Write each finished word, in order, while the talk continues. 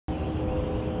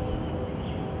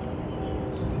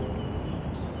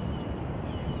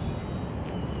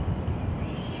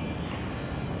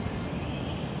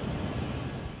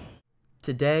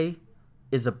Today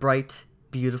is a bright,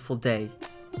 beautiful day,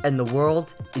 and the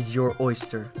world is your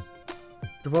oyster.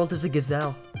 The world is a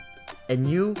gazelle, and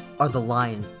you are the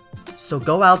lion. So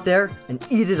go out there and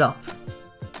eat it up.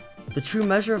 The true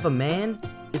measure of a man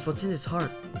is what's in his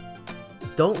heart.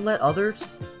 Don't let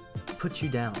others put you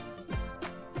down.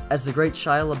 As the great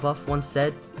Shia LaBeouf once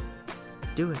said,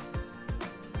 do it.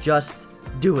 Just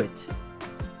do it.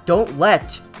 Don't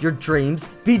let your dreams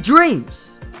be dreams.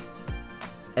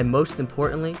 And most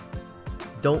importantly,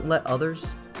 don't let others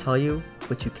tell you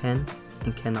what you can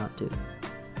and cannot do.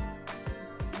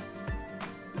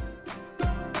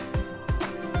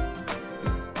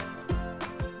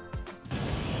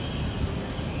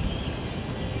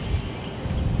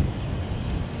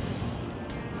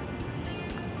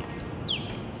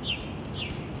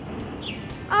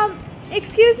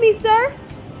 Excuse me, sir?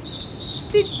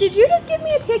 Did you just give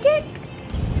me a ticket?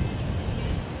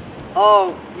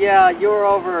 Oh, yeah, you were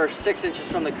over 6 inches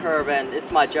from the curb, and it's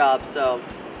my job, so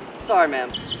sorry, ma'am.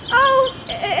 Oh,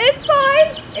 it's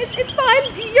fine. It's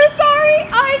fine. You're sorry.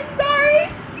 I'm sorry.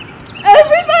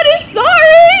 Everybody's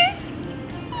sorry.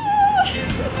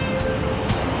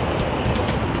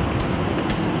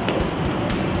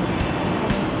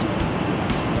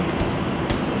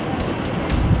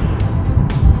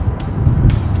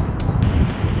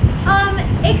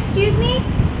 Excuse me?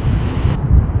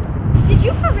 Did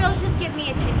you for real just give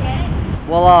me a ticket?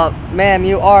 Well, ma'am,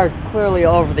 you are clearly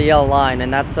over the yellow line,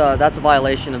 and that's a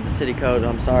violation of the city code.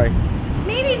 I'm sorry.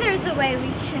 Maybe there's a way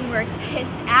we can work this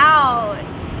out.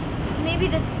 Maybe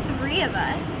the three of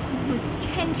us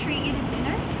can treat you to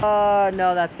dinner?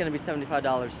 No, that's gonna be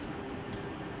 $75.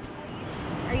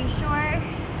 Are you sure?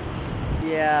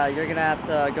 Yeah, you're gonna have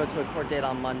to go to a court date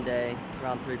on Monday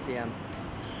around 3 p.m.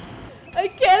 I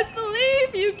can't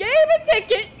believe you gave a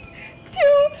ticket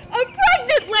to a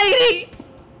pregnant lady!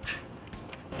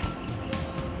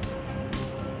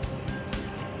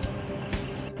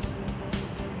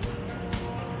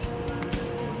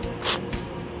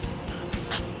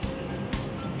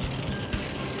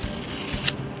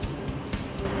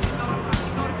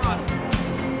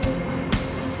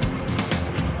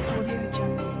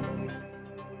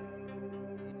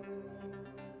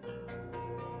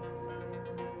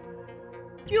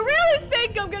 You really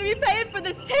think I'm gonna be paying for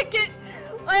this ticket?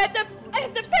 I have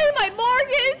to pay my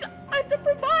mortgage. I have to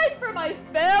provide for my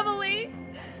family.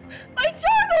 My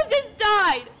charcoal just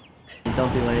died.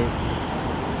 Don't be late.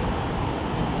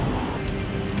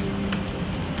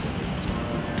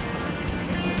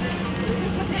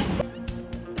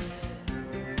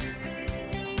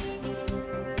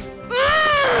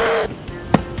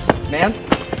 Ma'am?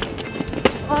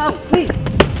 Oh, please!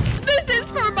 This is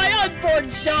for my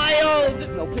unborn child!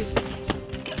 No, please.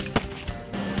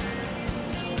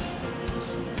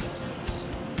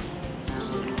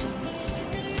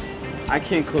 I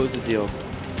can't close the deal.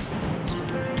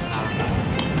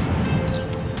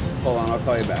 Hold on, I'll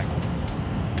call you back.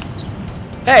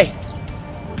 Hey!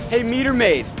 Hey, meter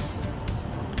maid!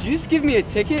 Did you just give me a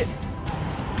ticket?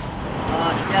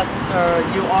 Yes,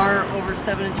 sir. You are over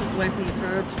 7 inches away from the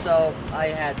curb, so I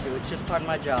had to. It's just part of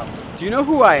my job. Do you know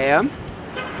who I am?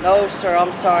 No, sir,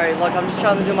 I'm sorry. Look, I'm just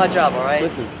trying to do my job, alright?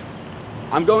 Listen,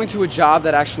 I'm going to a job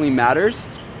that actually matters,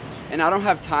 and I don't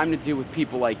have time to deal with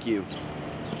people like you.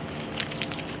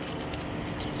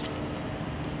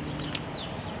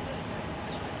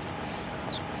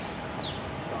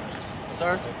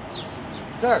 Sir?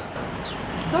 Sir?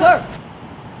 Sir!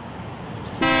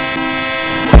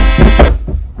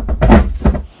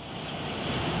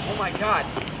 Oh my God!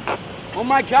 Oh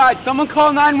my God! Someone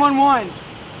call 911!